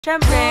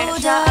Siyempre,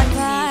 siya ang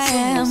hindi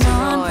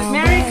sumusunod.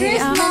 Merry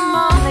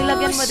Christmas!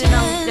 Naglagyan mo din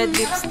ng red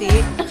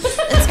lipstick.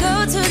 Let's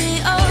go to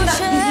the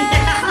ocean.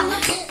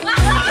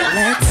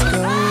 Let's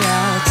go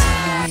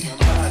outside.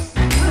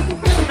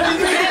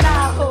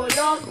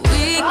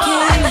 We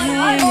can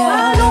hang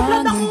out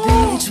on the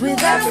beach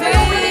without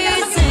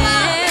freezing.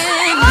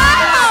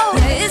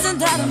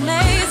 Isn't that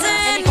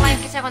amazing? In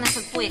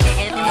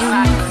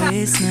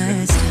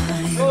Christmas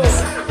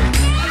times.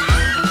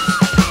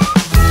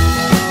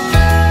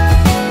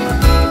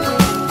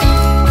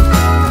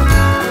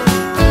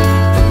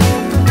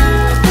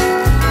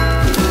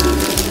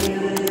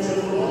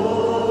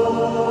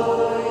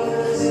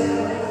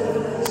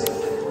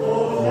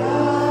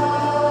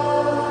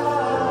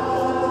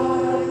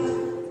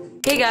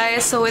 Hey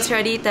guys, so it's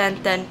already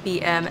 10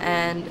 p.m.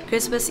 and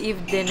Christmas Eve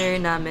dinner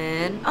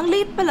namin. Ang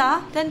late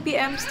pala, 10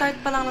 p.m. start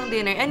pa lang ng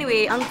dinner.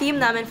 Anyway, ang theme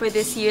namin for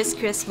this year's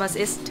Christmas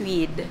is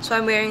tweed. So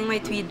I'm wearing my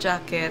tweed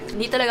jacket.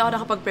 Hindi talaga ako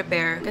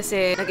nakapag-prepare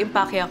kasi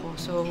nag-impake ako.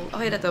 So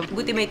okay na to.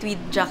 Buti may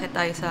tweed jacket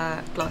tayo sa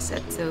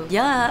closet. So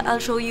yeah,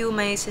 I'll show you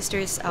my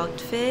sister's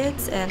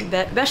outfits. And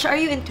Besh, are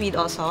you in tweed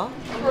also?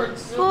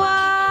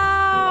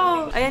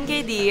 Wow! Ayan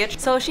kay Deech.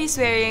 So she's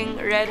wearing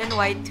red and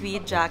white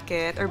tweed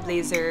jacket or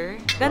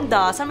blazer.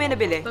 Ganda. Saan may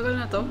nabili? Tagal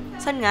na to.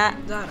 Saan nga?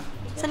 Zara.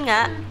 Saan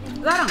nga?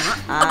 Zara nga.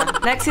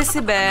 Next is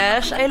si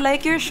Besh. I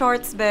like your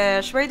shorts,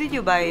 Besh. Where did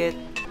you buy it?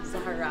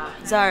 Zara.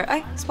 Zara.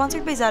 Ay,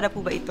 sponsored by Zara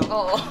po ba ito?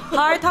 Oo.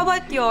 Heart, how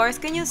about yours?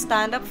 Can you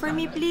stand up for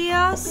me,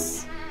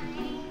 please?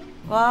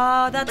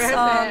 Wow, that's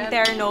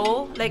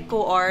terno, like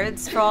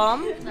co-ords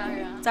from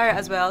Zara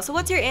as well. So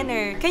what's your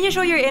inner? Can you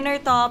show your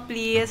inner top,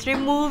 please?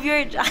 Remove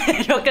your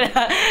jacket.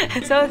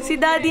 So si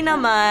Daddy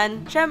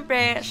naman,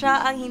 syempre,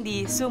 siya ang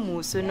hindi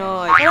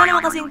sumusunod. Wala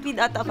naman kasing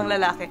tweed at pang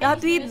lalaki.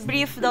 Tweed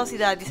brief daw si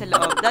Daddy sa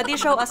loob. Daddy,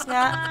 show us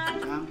nga.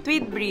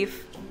 Tweed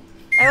brief.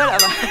 Ay, wala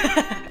ba?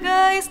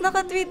 Guys,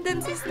 naka-tweet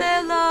din si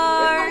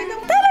Stellar.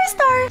 Stellar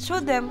Star! Show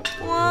them.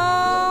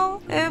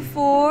 Wow!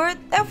 Effort.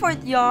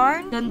 Effort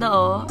yarn. Ganda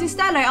oh. Si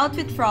Stellar,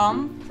 outfit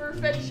from?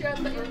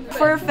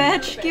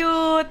 Farfetch.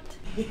 Cute.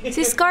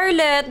 Si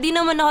Scarlett, di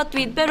naman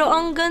naka-tweet, pero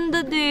ang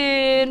ganda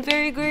din.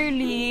 Very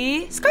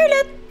girly.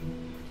 Scarlett!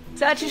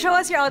 So, actually, show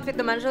us your outfit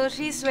naman. So,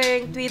 she's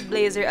wearing tweed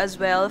blazer as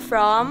well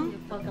from?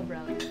 Polka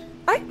brown.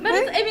 Ay,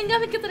 I mean,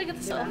 gamit ko talaga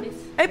ito sa office.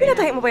 Ay,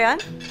 pinatahi mo ba yan?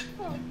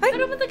 Ay,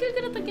 pero matagal ko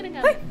na ito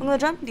ginagamit. Ay, huwag na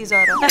dyan. Di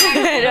Zara.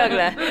 Joke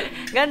lang.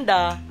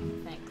 Ganda.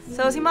 Thanks.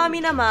 So, si Mommy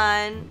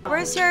naman,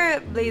 where's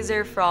your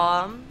blazer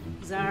from?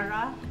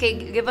 Zara.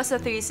 Okay, give us a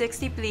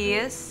 360,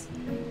 please.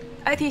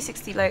 Ay,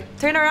 360, like,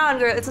 turn around,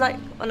 girl. It's like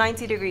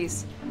 90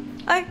 degrees.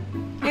 Ay,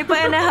 may pa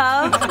and a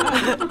half.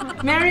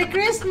 Merry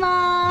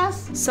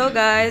Christmas! So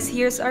guys,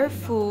 here's our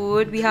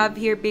food. We have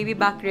here baby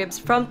back ribs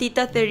from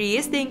Tita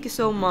Therese. Thank you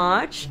so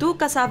much. 2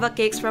 cassava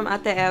cakes from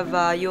Ate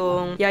Eva,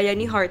 yung yaya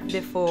ni Heart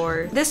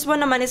before. This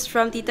one naman is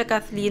from Tita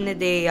Kathleen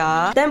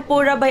Nedea.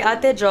 Tempura by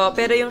Ate Jo,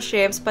 pero yung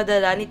shrimps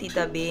padala ni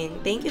Tita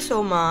Bing. Thank you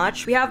so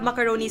much. We have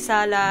macaroni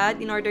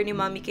salad in order ni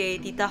Mommy kay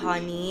Tita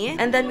Honey.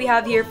 And then we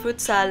have here fruit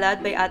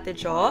salad by Ate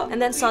Jo. And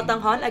then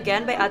sotanghon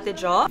again by Ate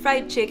Jo.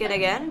 Fried chicken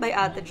again by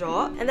Ate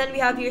Jo. And then we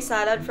have here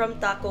salad from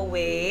Taco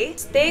Way.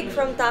 Steak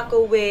from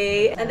Taco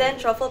Way. And then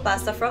truffle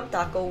pasta from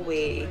Taco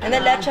Way. And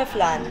then leche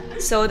flan.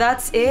 So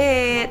that's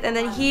it. And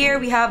then here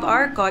we have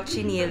our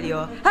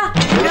cochinillo. Ha!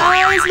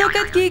 Guys, look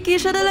at Kiki.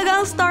 Siya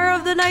talaga ang star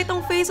of the night,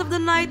 ang face of the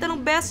night,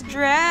 ang best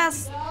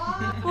dress.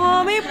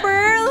 Oh, may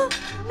pearl.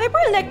 May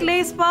pearl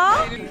necklace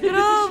pa?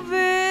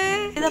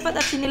 Grabe. Dapat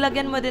at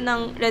sinilagyan mo din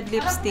ng red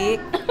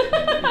lipstick.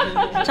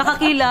 Tsaka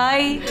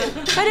kilay.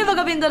 Pwede ba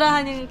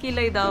gabindarahan yung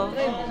kilay daw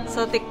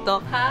sa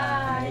TikTok?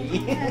 Hi!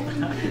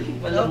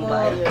 Walang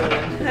bayo.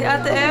 Si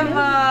Ate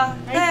Eva.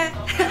 Eh.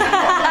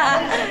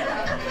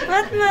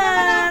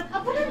 Mat-mat.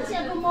 Ako na si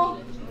ako mo.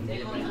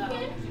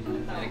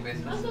 Merry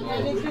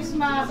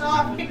Christmas.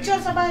 Oh, picture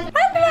sa bahay.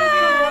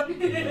 Mat-mat.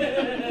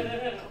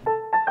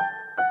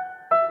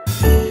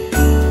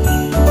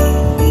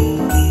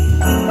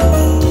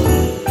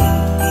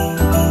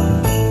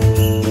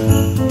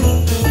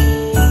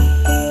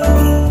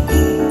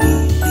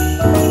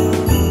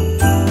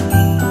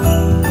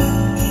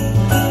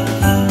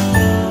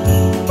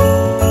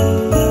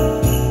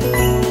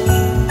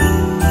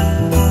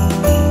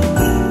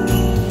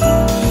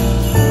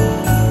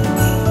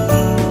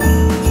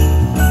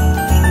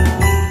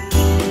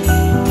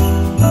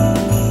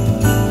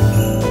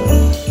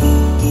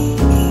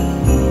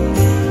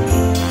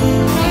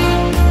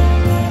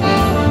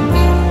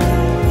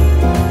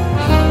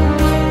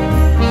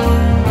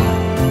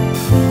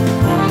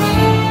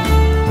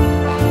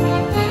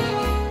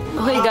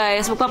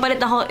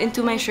 Magpapalit ako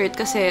into my shirt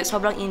kasi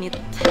sobrang init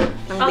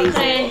ng blazer.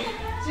 Okay.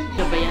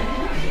 Ito ba yan?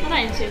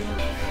 Marayin siya.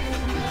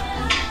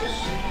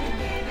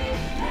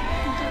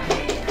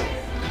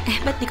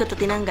 Ba't di ko ito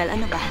tinanggal?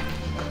 Ano ba?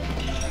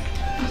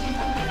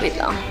 Wait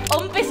lang.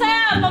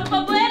 Umpisa!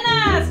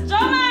 Magpabuenas!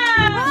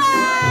 Jomar!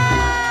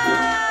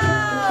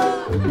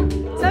 Wow!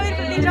 Sabi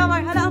ko ni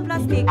Jomar, hala ang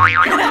plastic. Okay!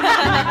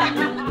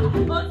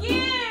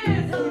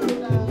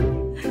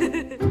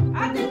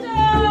 Ate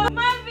Jo!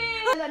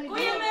 Marvin!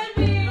 Kuya Mel!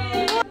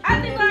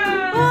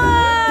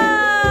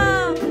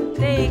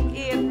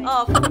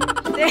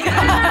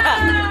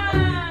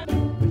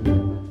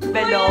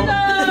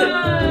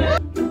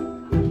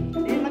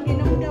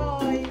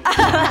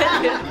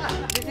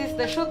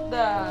 shoot the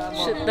ball.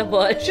 Shoot the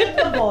ball. Shoot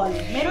the ball.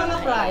 Meron na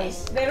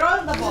prize. They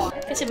roll the ball.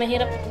 Kasi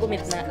mahirap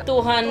gumitna.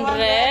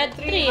 200,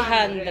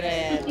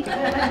 300.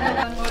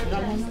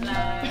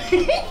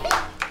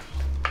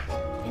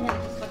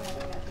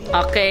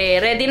 Okay,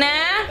 ready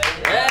na?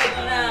 Ready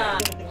na!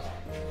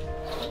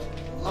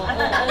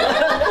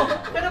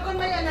 Pero kung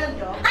may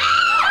anadyo,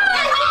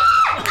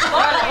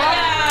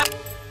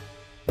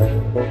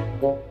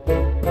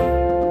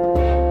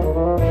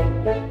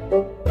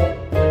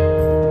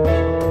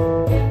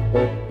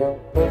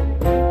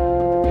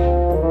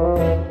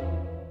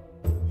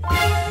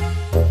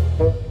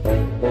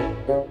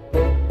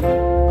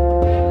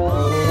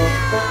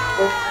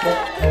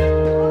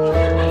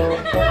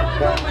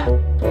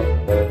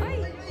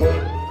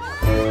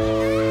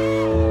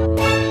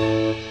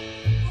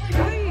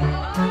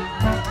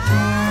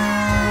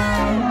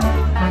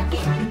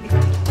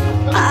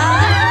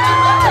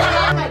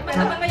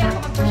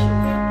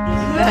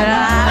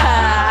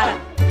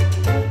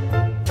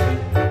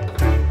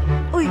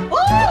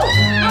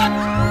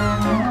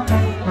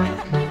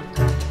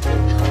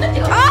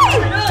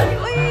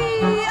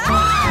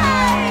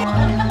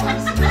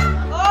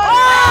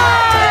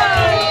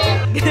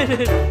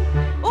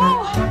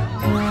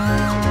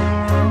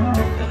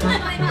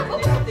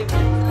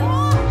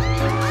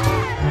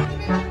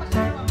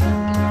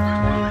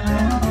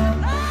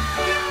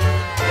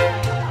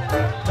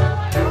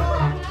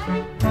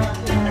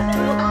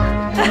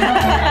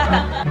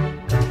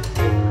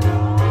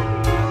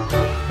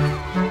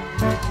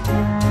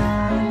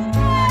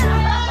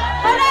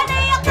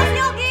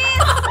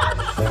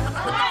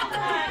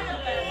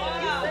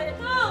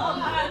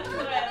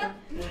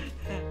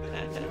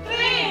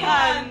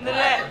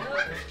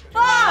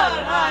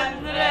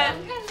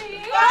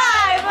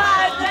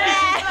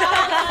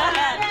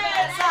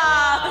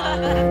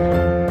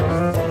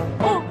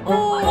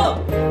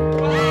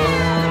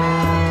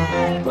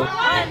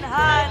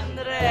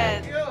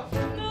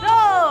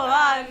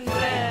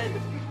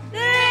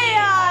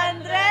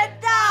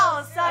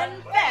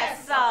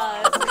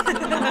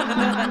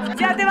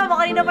 si Ate Mama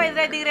kanina pa yung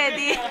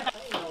ready.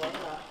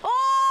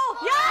 Oh!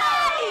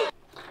 Yay!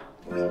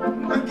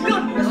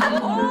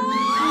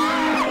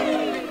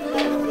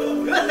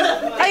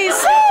 Ay,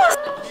 sus!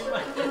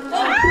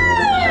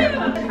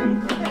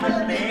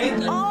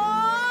 Oh!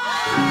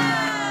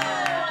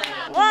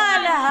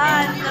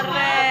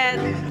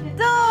 100!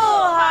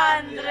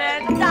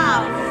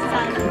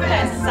 200,000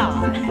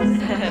 pesos!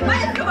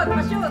 Bayad ka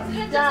magpa-shoot!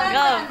 Go!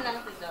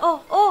 Oh!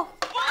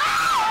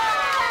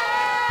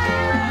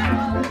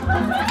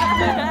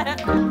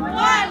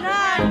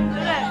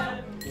 500!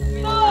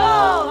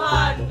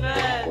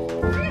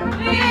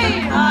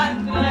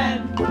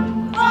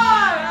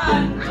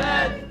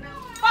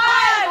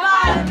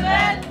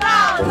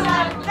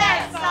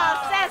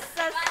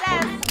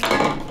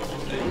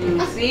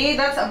 See,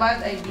 that's a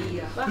bad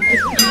idea.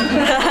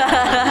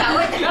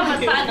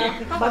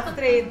 Back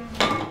trade.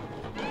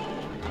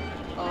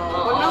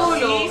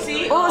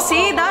 Oh,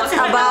 see, that's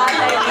a bad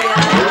idea.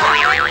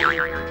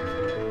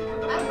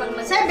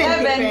 70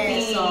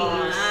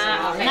 pesos.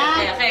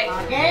 Okay.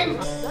 Game.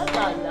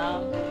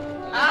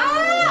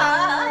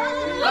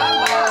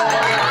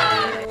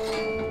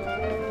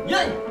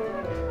 Yan!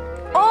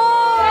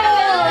 Oh!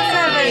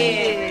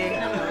 70!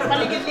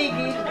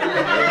 Paligid-ligid.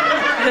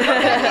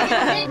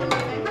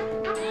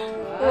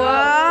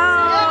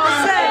 Wow!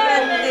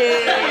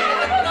 70!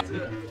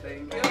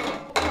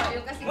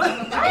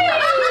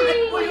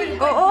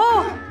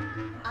 Oo!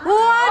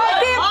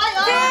 150.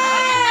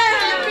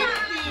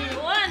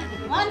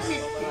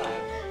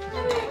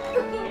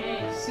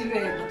 Si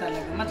Bebo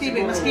talaga.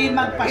 Matibay. Maski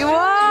magpa-shoot. Wow!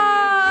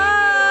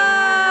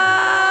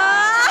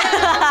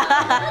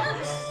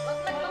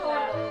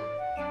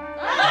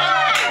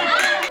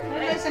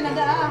 Ay, sa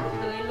nadaa.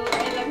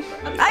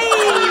 Ay!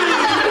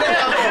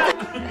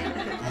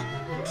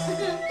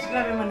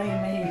 Grabe mo na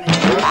yung mahina.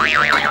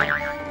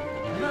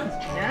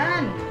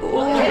 Yan.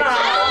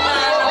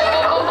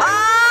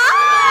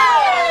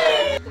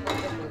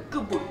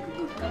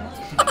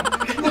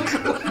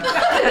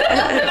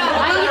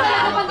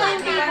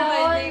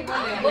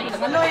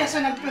 Maloya sa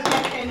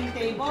nag-prepare any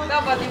table.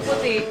 Dapat yung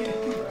puti.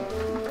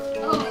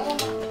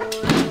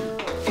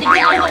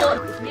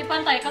 Hindi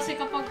pantay kasi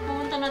kapag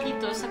pumunta na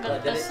dito sa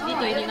katas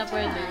dito hindi na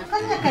pwede.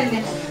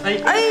 Kanya-kanya.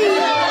 Ay!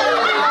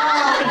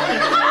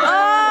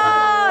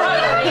 Oh!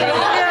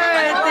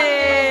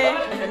 Dirty!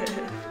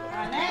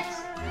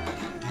 Next.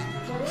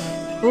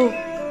 Oh!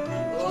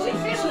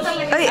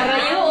 Ay!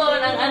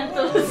 Ayun ang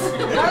antos.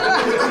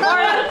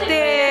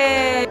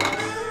 40!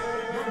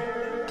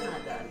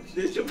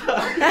 Dito pa!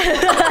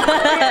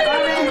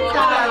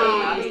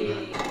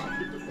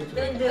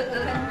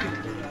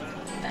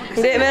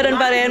 Hindi, meron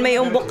pa rin. May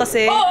umbok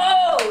kasi. Si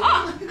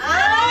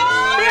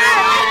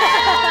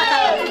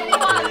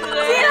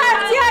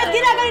Hart!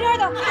 Ginagaling mo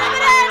ito!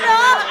 Ano?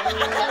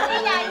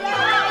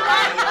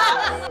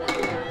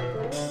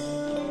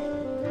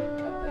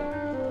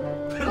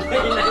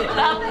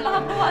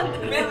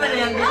 May ba na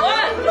yan? 50!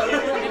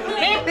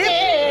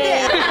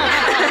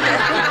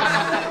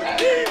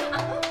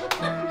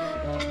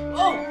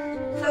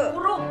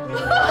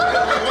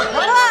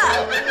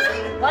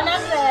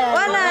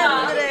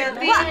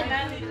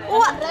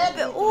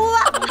 grabe. Uwa!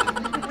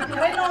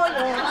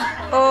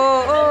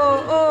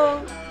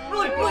 Oh.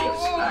 Uy!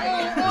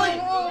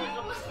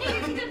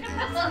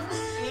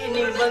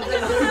 Inimbang ka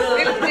na.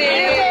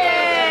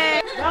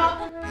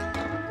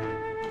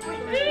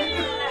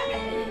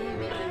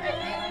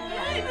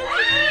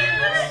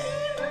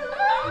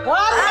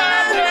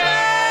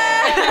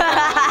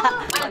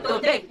 1,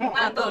 2, 3.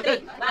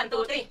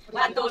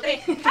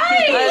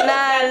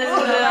 Panalo!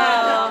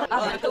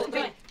 1,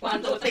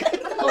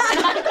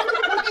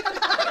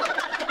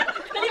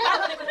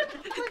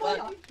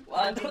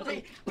 2,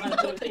 3. 1,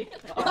 2, 3.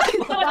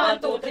 1,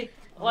 2, 3.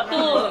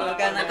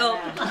 Makan ako.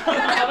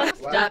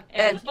 Jack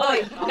and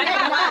Boy.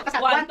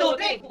 1, 2,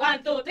 3. 1,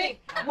 2, 3.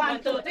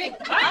 1, 2, 3.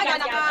 Makan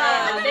ako.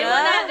 Demo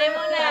na.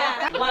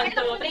 1,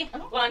 2, 3.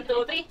 1,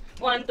 2, 3.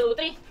 1, 2,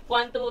 3.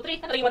 1, 2,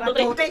 3. 1, 2, 3.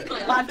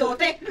 1, 2,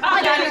 3.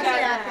 Makan ako.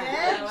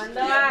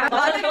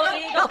 1, 2,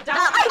 3. Go.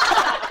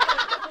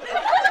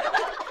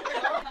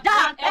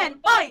 Jack and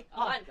Boy!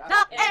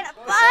 Jack and...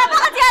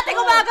 Bakit si ate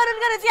gumaganon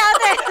ka na si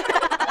ate?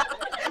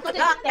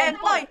 Jack and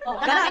Boy!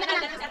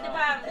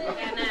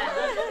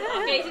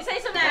 Okay, sisay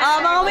na.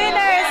 Mga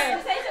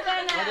winners!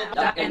 Sisay na.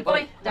 Jack and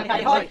Boy. Jack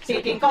and Boy, si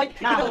King Koy,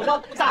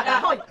 nahulog sa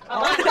kahoy.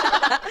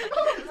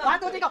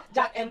 1, 2, 3, go.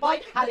 Jack and Boy,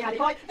 hari-hari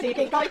hoy, si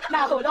King Koy,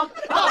 nahulog.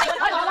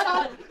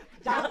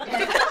 Jack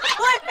and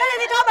Uy! Kaya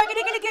ni Chopper,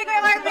 kinikilig ko yung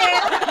carpet!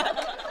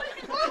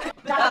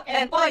 Jack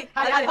and Boy,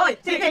 hari-hari hoy,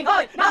 si King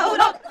Koy,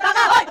 nahulog sa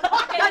kahoy.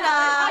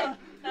 Galang!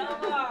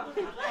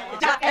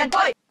 Jack and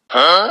Boy.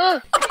 Huh?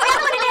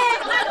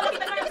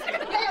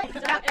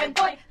 Jack and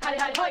Boy,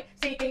 hari-hari hoy,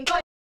 si King Koy.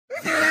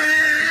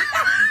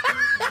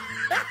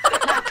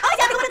 Ay,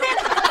 sabi ko na din!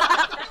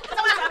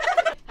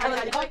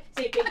 Hari-hari hoy,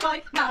 si King Koy,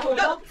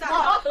 nahulog sa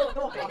kahoy.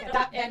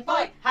 Jack and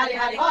Boy,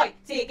 hari-hari hoy,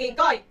 si King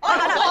Koy.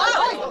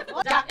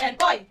 Jack and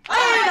Boy.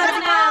 Ay,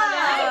 galang na!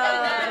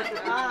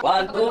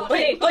 1, 2,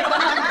 3. Uy!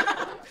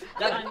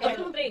 Jack and Boy.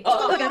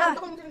 Uy, galang!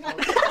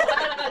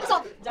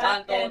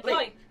 Jack and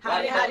Boy.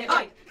 Hari-hari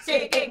hoy,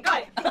 si King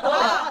Koy.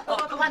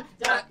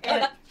 Jack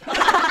and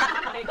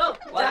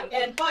Jack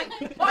and Boy.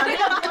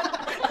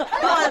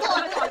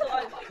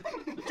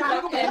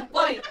 Jack and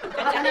Boy.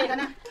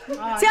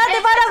 Si ate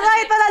parang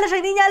kahit panalo siya,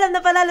 hindi niya alam na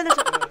panalo na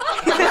siya.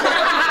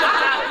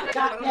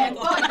 Jack and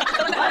Boy.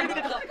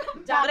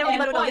 Jack Alam mo, and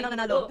marunong Boy. yun ang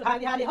nanalo.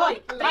 Hari-hari hoy.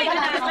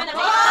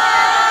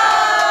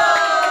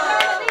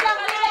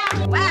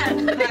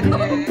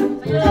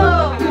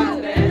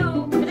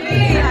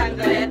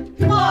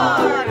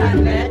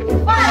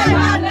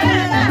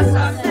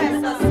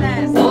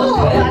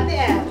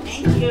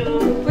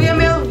 Kuya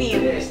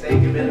Melvin. Yes,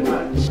 thank you very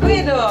much.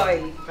 Kuya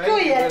Doy.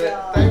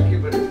 Thank you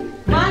very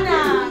much.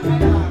 Mana.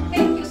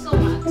 Thank you so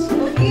much.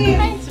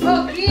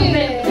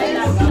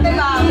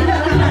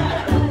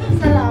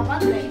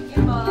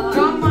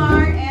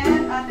 Jomar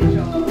and Ate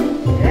Jo.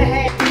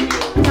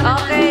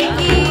 Okay,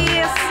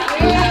 kiss.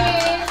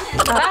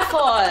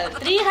 Raffle,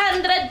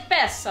 300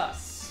 pesos.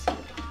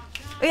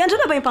 Uy,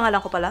 andyan na ba yung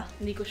pangalan ko pala?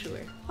 Hindi ko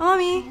sure. Oh,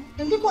 Mami.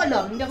 Hindi ko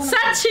alam. Hindi ako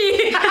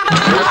Sachi! 300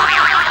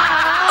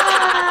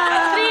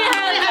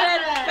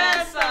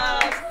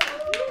 pesos.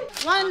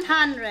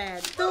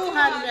 100,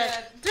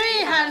 200,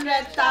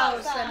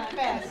 300,000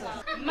 pesos.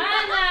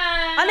 Mana!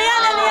 Ano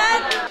yan? Ano yan?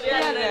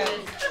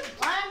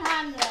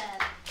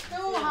 100,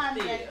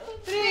 200,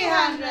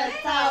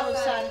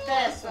 300,000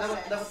 pesos.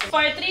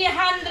 For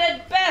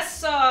 300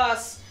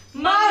 pesos,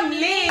 Ma'am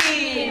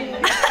Lynn!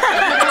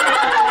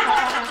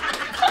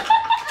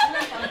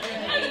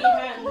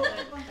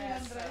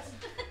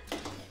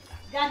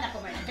 Yan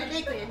ako man.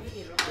 Hindi ko yan.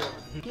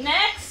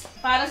 Next,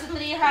 para sa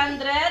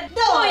 300,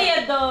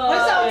 Kuya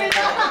Doy! 100,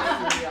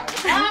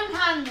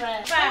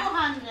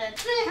 200,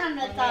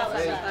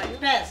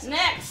 300,000 pesos.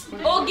 Next,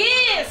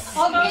 Ugis!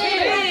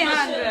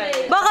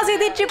 300. Baka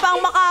si Ditchi pang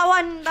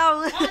makawan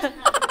daw.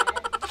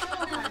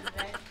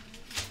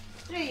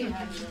 200,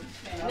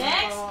 300.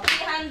 Next,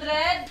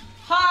 300,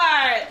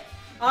 Heart!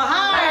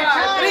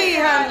 Heart!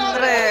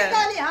 300.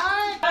 Dali,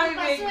 heart!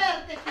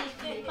 Pampaswerte,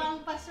 Titi.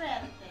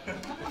 Pampaswerte.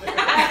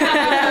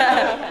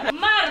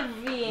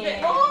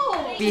 Marvin!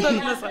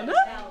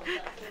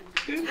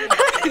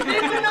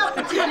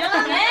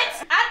 Next,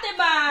 Ate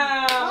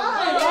Bam!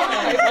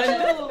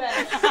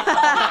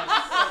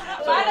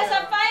 Para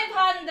sa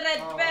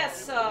 500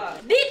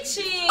 pesos,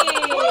 Ditchy! 4,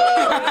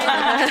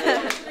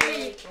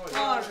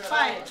 5.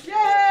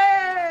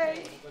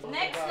 Yay!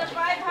 Next na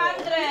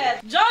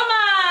 500,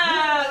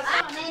 Jomas!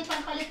 Ano yung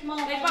pampalit mo?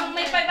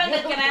 May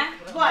 500 ka na?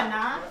 Buwan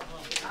na?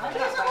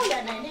 Sa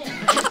kuya na yun eh.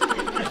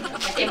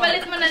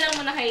 Ipalit mo na lang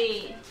muna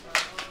kay...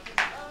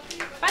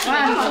 Paano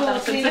One, ba two,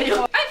 yung three.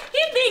 sa'yo? Ay,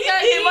 hindi ka!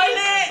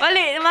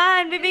 Mali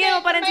naman, bibigyan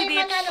mo pa rin si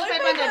May Ditch. manalo,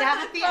 500.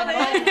 Hakati, ano?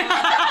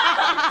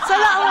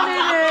 Sala ko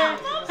nila.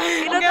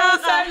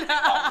 Inataka.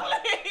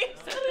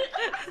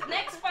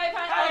 Next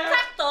 500.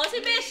 Sakto, si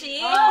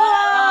Beshi. Wow.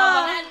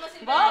 Bangaan mo si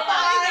Beshi.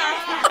 Bye-bye.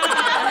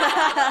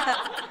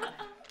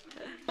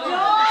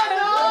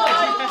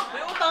 May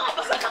utang ka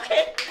pa sa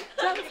akin.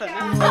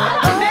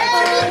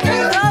 Merry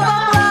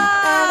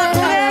Christmas!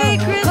 Merry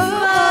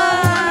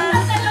Christmas!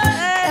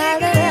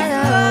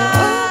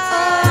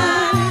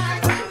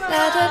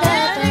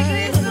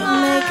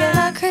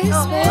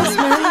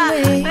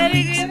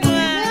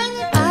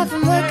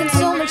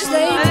 much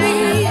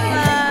lately.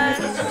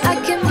 I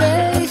can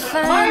barely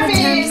find the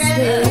time to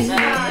stay.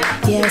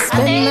 Yeah, I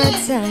spend my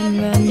time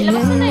running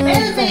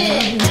around,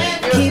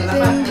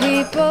 keeping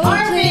people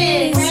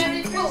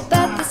pleased.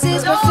 But this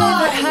is my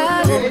favorite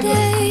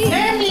holiday.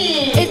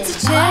 It's a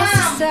chance to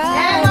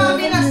start over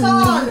new.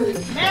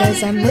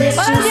 Cause I miss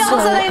you so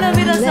I'm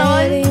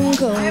letting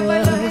go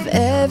of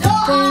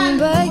everything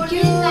but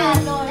you.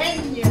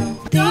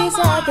 These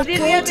are the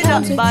good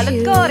times with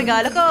Balot ko, you.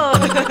 regalo ko.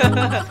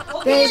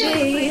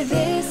 Baby,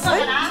 this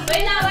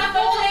Wait na,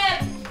 wako ulit.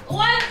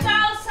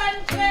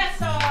 1,000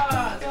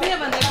 pesos. Kuya,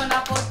 banday ko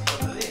na po.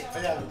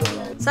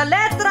 Sa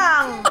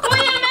letrang.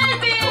 Kuya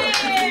Melvin!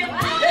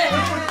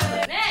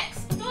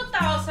 Next,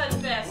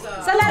 2,000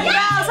 pesos. Sa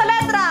letrang, sa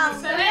letrang.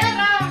 Sa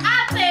letrang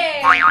ate!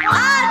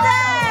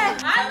 Ate!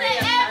 Ate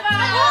Eva!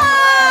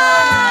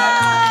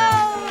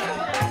 Wow!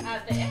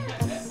 Ate Eva.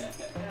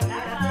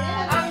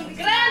 Ang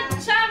grand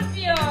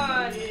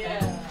champion!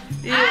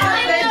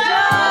 Ate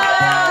Jo!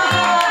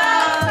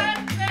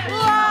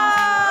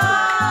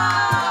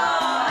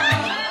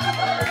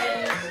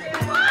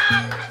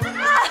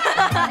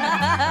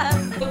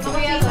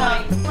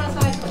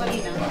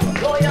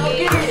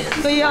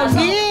 Kuya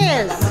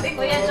Gis!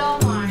 Kuya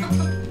Jomar.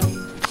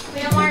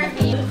 Kuya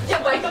Marvin.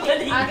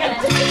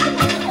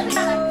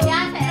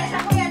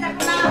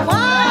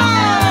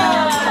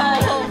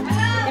 Wow!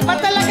 Iba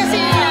talaga si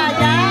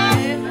Yaya.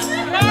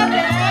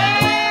 Grabe!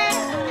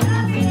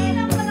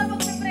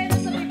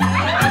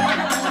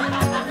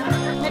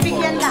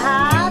 Nabigyan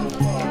lahat.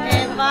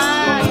 Eva,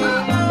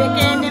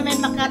 bikini may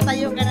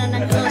makatayo ka na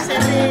ng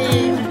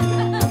grocery.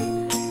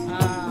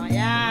 Oh,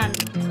 yan.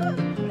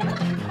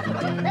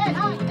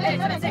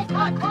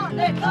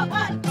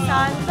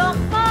 Sandok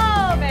mo!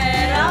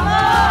 Pera mo!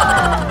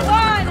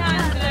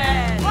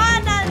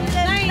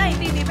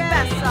 190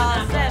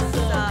 pesos!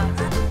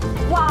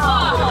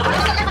 Wow!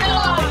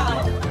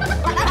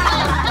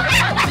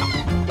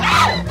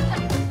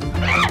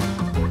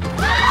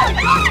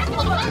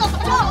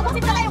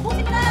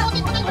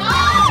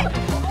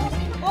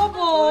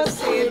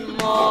 Ubusin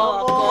mo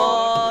ako,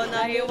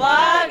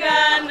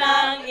 nahiwagan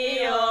ng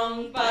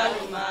iyong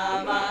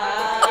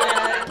pagmamahal.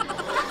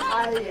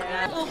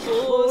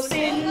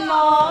 Ubusin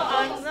mo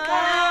ang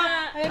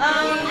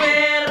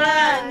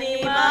pera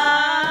ni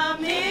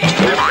Mami.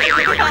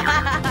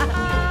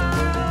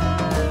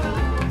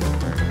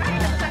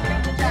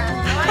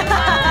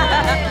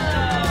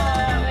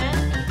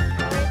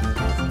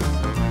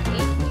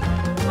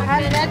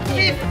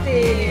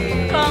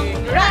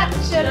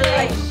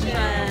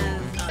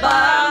 Congratulations!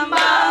 Bam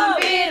bam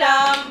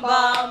biram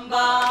bam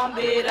bam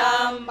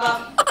biram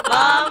bam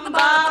bam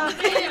bam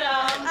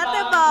biram.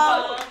 Ate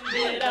Bam,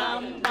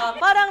 biram bam.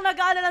 Parang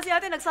nag-aano lang si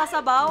ate,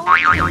 nagsasabaw.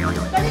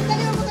 Dali-dali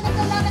mo ka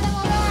nagkalaga ng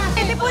oras.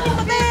 Tipunin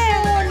mo, te!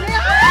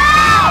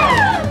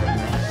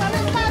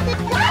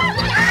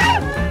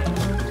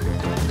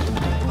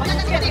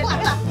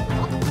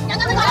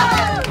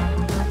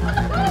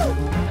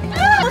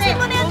 Ubusin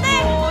mo na yan, te!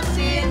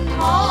 Ubusin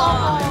mo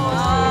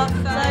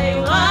sa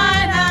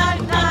iwanan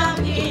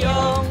ng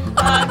iyong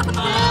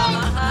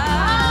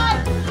pagmamahal.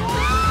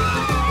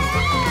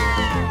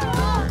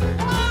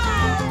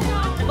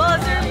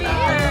 Buzzer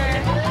beater!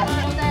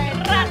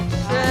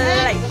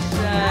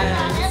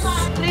 Congratulations!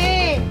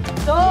 3,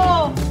 2,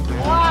 1.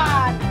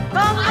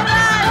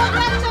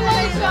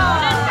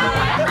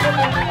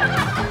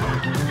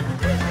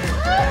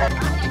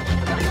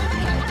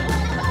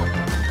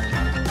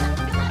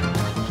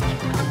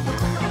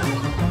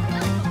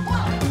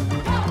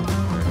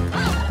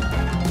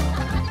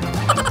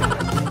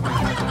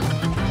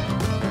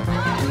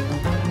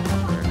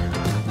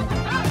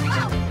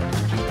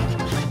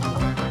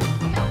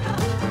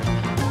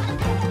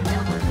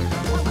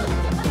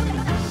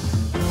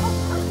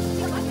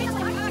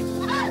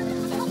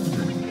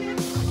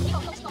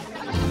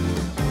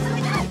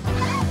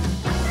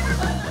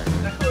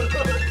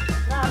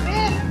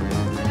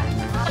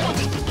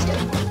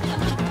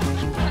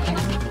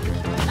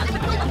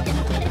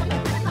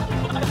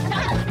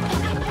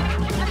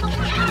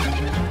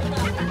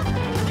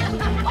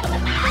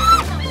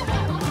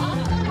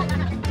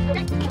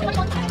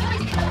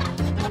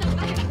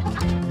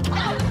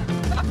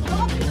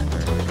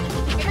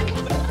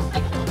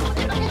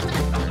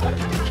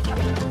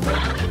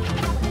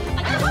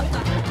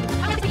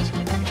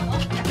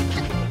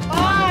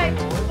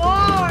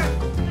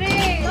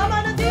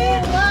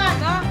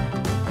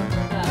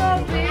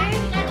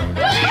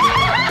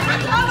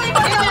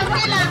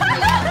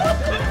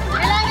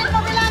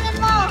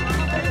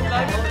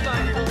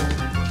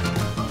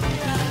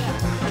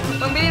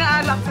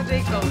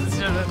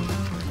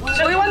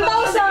 Uy,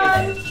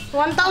 1,000!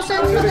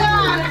 1,000 mo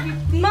yan!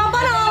 Mapa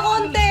na ang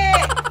konti!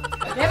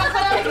 Meron ka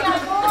lang sila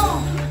mo!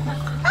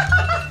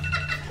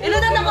 Ilan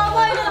na nakuha mo?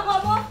 Ilan na nakuha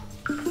mo?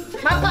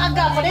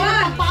 Mapaagap! Ano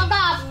yung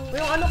mapaagap?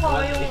 Yung ano ko,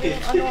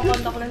 yung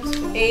contact lens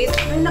ko. 8.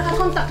 May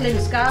naka-contact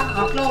lens ka?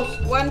 Close.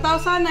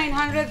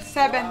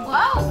 1,907.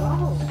 Wow!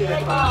 Di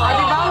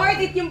ba worth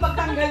it yung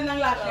pagtanggal ng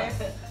lashes?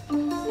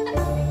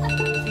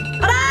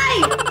 Aray!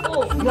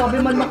 Grabe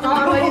man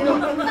makaray.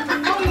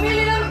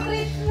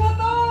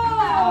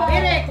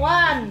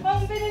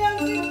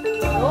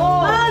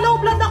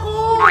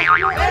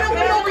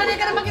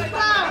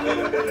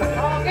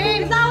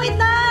 Okay. Wait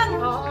lang.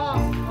 Oo.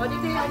 O,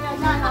 dito yan.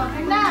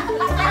 Game na.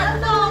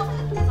 Sandok.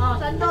 O,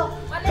 sandok.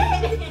 Mali.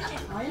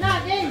 Okay na,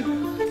 game.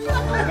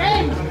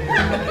 Game.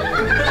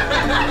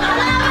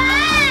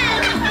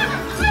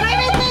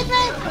 Wait.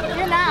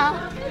 Yun na, o.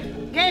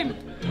 Game.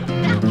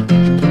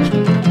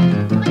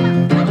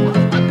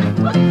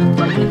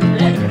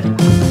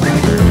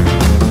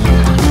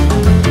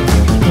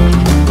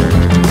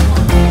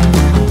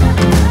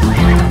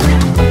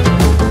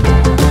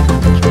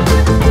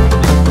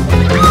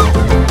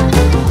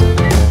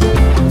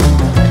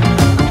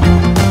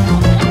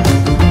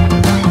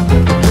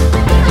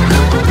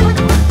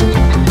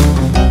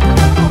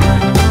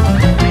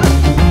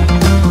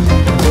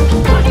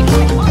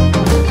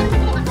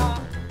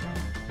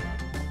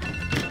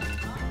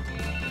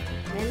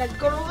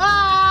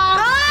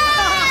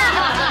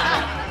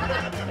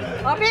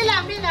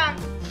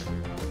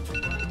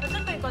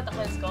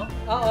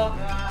 Oo.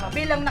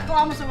 Bilang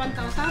nakuha mo sa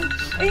 1,000.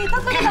 Eh,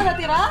 tatlo na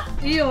natira?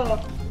 Iyo.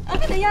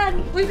 Akin na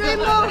yan. Uy,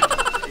 gawin mo.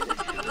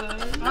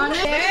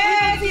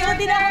 Eh, sino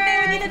din ako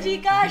tayo hindi na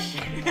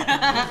Gcash?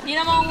 Hindi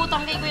na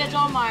mangungutang kay Kuya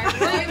Jomar.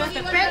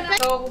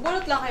 So,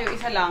 bunot lang kayo,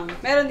 isa lang.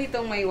 Meron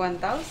ditong may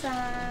 1,000.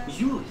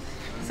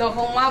 So,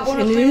 kung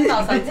mabunot mo yung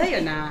 1,000,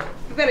 sa'yo na.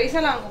 Pero isa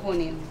lang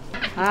kukunin.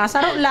 Ah,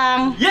 saro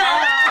lang.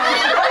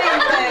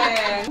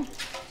 Yeah!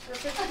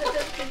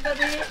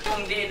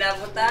 Kung di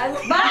nabutan.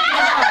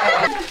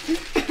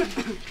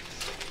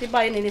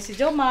 Diba yun ini si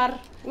Jomar?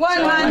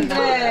 100!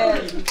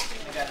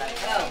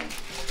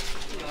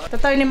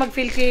 Totoo ni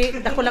mag-feel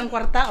ki dako lang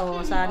kwarta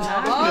o sana.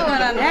 Oo,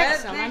 100.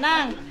 Next, sama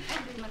nang.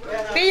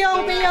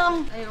 Piyong.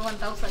 Ay,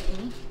 1,000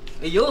 ini.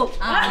 Iyo.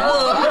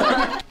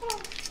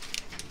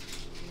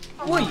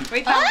 Uy,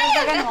 wait lang.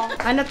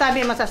 Ano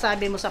tabi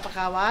masasabi mo sa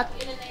pakawat?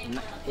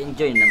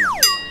 Enjoy naman.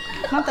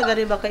 Nang taga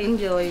rin ba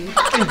ka-enjoy?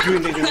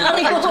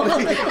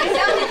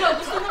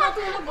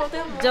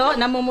 Jo,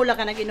 namumula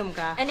ka, nag-inom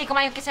ka? Hindi,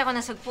 kumain kasi ako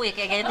ng sugpo eh,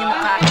 kaya ganyan yung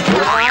mukha.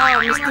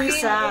 Wow,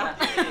 mistisa.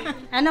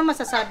 Ano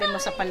masasabi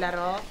mo sa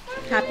palaro?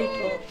 Happy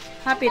po.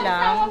 Happy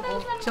lang?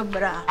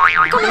 Sobra.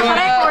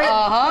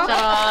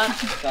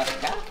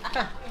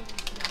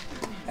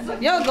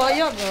 Yogo.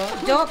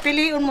 Jo,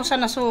 piliin mo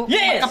sana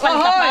Yes!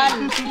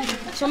 kapal-kapal.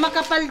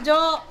 Sumakapal,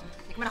 Jo.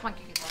 Hindi ko na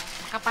makikita.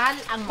 Kapal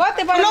ang...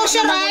 Pati ba Close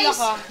your namula eyes.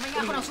 ka? May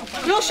ako ng sukal.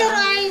 Close your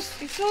eyes.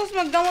 Jesus,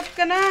 magdamot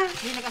ka na.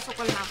 Hindi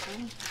nagasukal na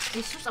ako.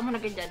 Jesus, amo na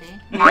ganyan eh.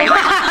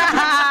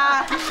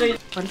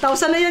 1,000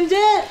 na yan,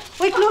 Je.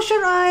 Wait, close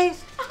your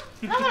eyes.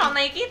 Ano lang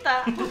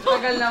nakikita?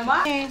 Tagal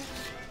naman.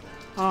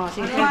 Oh,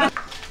 sige.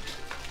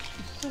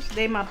 Sus,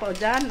 day mapa o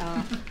dyan. Oh.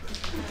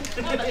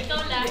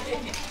 Ikaw lang.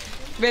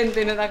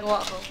 20 na nakuha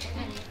ko.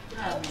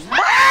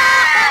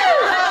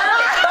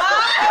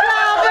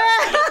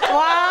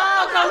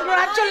 Wow,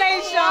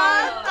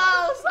 congratulations.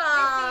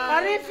 1,000!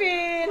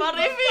 Parifin.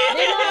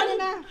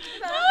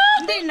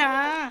 Hindi na.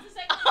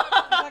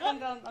 Second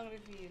round ang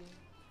reveal.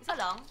 Isa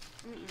lang?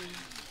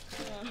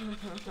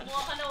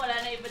 Kumuha ka na, wala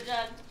na iba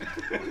dyan.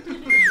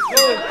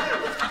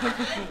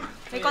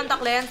 May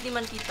contact lens, di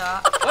man kita.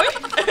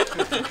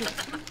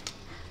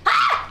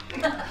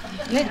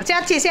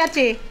 Si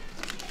Achi.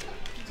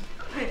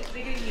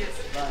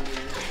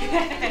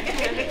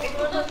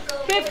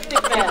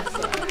 50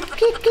 pesos.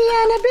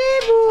 Kikiana,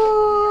 bebo.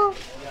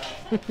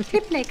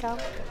 Flip na ikaw.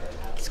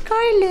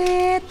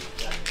 Scarlett.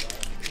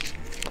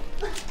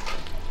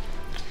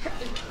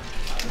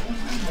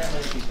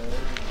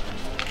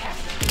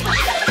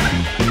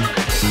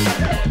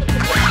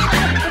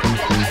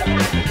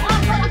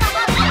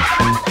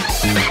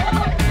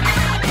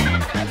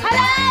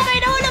 Hala! May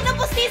nahulog na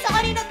pustiso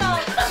kanina to!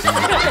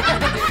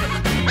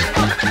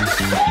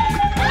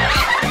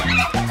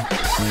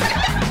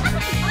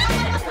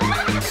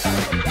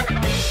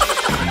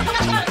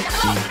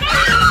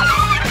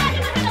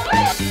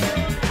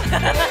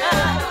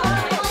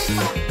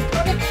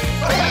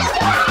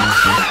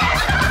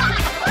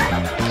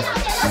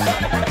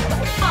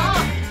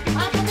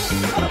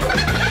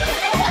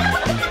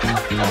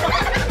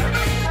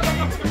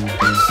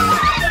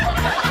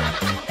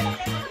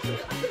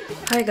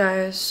 Hi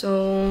guys,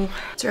 so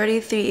it's already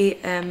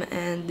 3 AM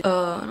and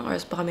anong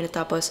oras pa kami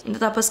natapos?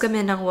 Natapos kami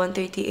ng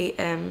 1:30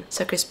 AM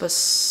sa Christmas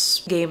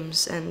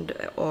games and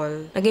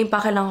all. Nag-game pa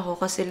lang ako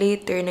kasi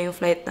later na yung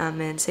flight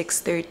namin,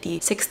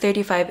 6:30.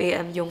 6:35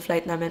 AM yung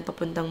flight namin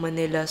papuntang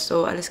Manila.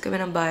 So alis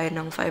kami ng bahay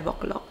ng 5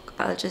 o'clock.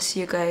 I'll just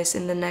see you guys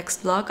in the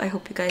next vlog. I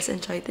hope you guys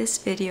enjoyed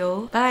this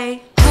video.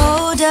 Bye!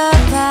 Hold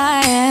up,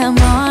 I am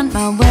on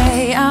my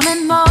way. I'm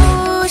in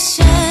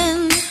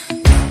motion.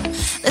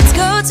 Let's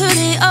go to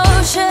the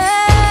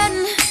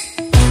ocean.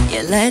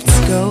 Yeah, let's